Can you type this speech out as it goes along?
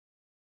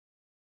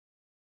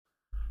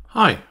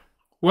Hi,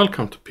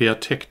 welcome to PR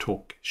Tech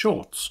Talk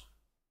Shorts.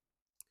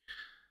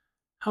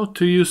 How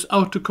to use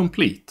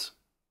AutoComplete.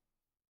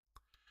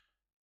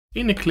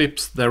 In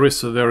Eclipse there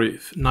is a very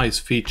nice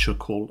feature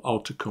called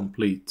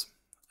AutoComplete,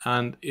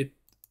 and it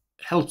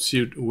helps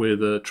you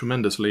with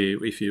tremendously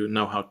if you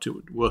know how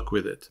to work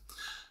with it.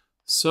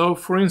 So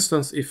for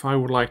instance, if I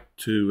would like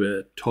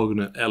to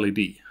toggle an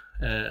LED,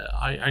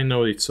 I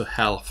know it's a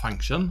HAL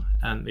function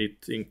and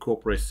it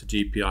incorporates the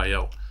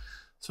GPIO.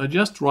 So I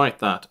just write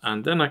that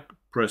and then I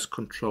press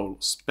Control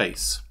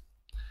Space,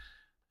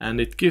 and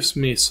it gives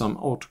me some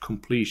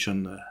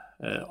auto-completion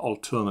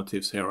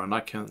alternatives here, and I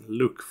can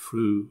look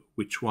through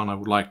which one I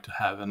would like to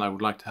have, and I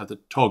would like to have the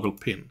toggle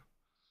pin.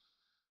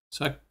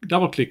 So I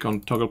double click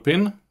on toggle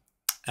pin,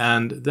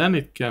 and then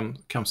it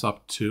comes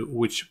up to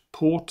which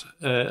port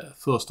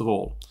first of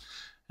all,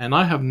 and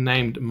I have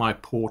named my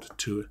port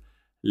to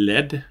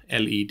LED,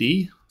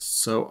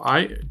 so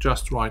I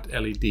just write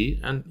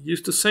LED and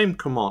use the same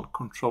command,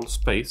 Control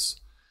Space,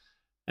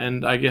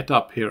 and I get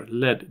up here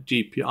LED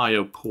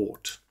GPIO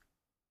port.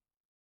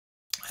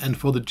 And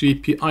for the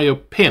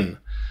GPIO pin,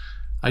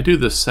 I do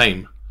the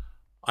same.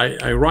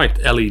 I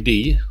write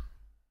LED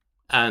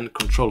and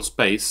Control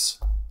Space,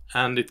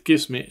 and it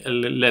gives me a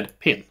LED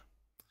pin.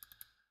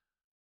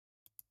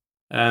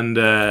 And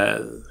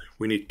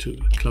we need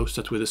to close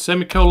that with a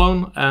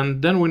semicolon,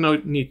 and then we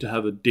need to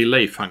have a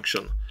delay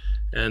function,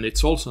 and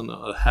it's also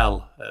a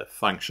HAL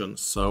function.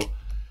 So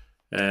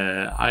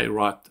I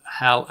write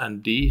HAL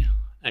and D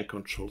and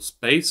Control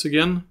Space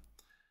again,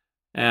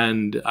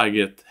 and I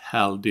get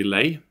HAL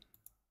delay,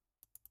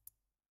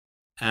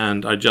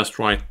 and I just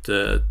write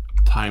the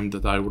time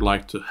that I would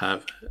like to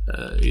have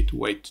it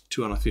wait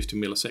 250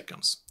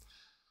 milliseconds.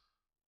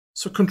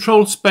 So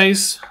Control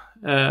Space,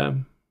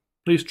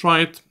 please try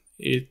it.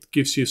 It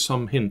gives you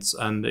some hints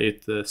and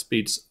it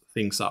speeds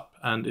things up,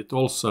 and it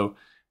also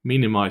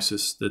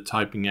minimizes the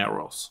typing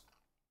errors.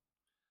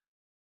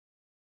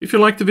 If you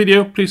liked the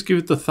video, please give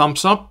it a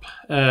thumbs up.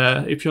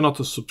 If you're not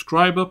a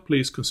subscriber,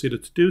 please consider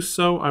to do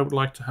so. I would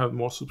like to have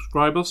more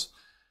subscribers,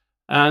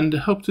 and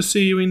hope to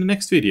see you in the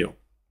next video.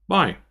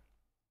 Bye.